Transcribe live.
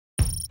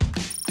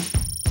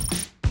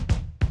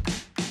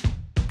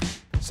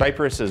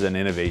Cypress is an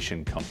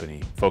innovation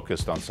company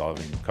focused on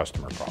solving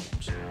customer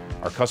problems.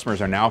 Our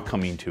customers are now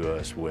coming to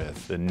us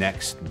with the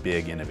next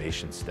big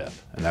innovation step,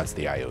 and that's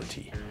the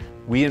IoT.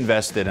 We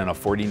invested in a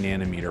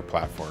 40-nanometer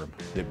platform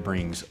that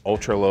brings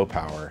ultra-low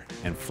power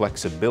and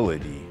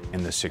flexibility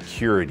and the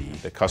security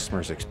that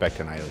customers expect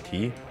in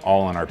IoT,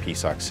 all in our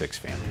PSoC 6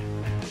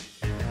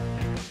 family.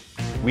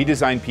 We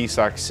designed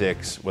PSoC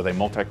 6 with a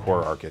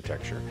multi-core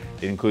architecture.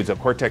 It includes a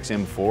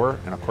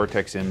Cortex-M4 and a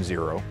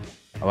Cortex-M0,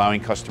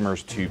 allowing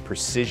customers to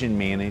precision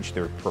manage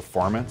their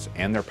performance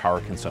and their power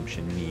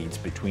consumption needs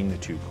between the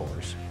two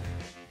cores.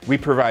 We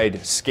provide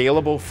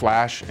scalable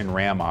flash and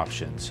RAM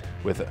options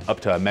with up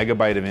to a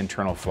megabyte of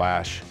internal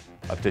flash,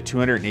 up to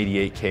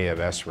 288K of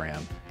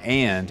SRAM,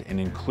 and an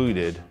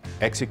included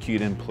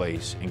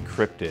execute-in-place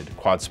encrypted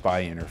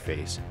quad-SPI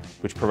interface,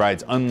 which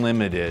provides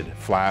unlimited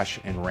flash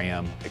and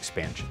RAM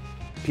expansion.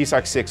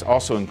 PSoC 6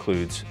 also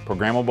includes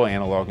programmable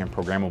analog and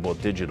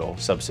programmable digital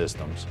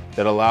subsystems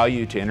that allow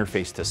you to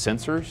interface to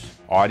sensors,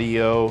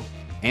 audio,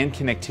 and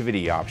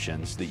connectivity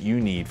options that you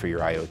need for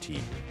your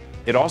IoT.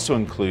 It also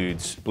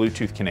includes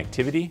Bluetooth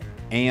connectivity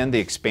and the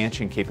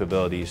expansion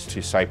capabilities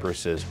to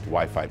Cypress's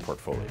Wi-Fi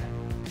portfolio.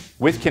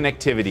 With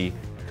connectivity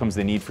comes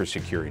the need for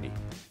security,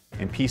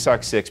 and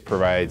PSoC 6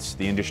 provides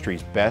the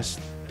industry's best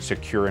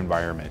secure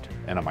environment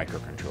and a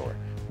microcontroller.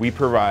 We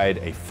provide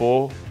a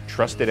full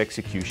trusted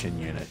execution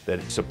unit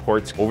that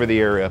supports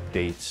over-the-air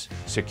updates,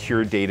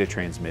 secure data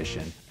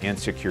transmission, and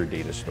secure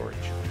data storage.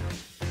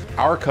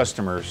 Our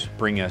customers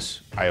bring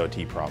us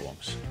IoT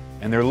problems,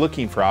 and they're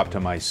looking for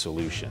optimized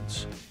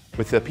solutions.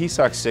 With the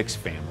PSoC 6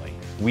 family,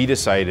 we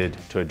decided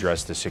to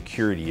address the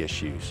security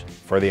issues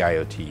for the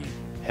IoT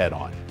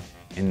head-on.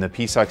 And the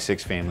PSoC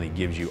 6 family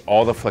gives you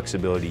all the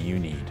flexibility you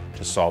need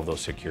to solve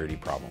those security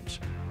problems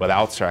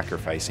without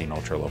sacrificing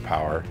ultra-low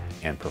power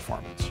and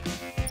performance.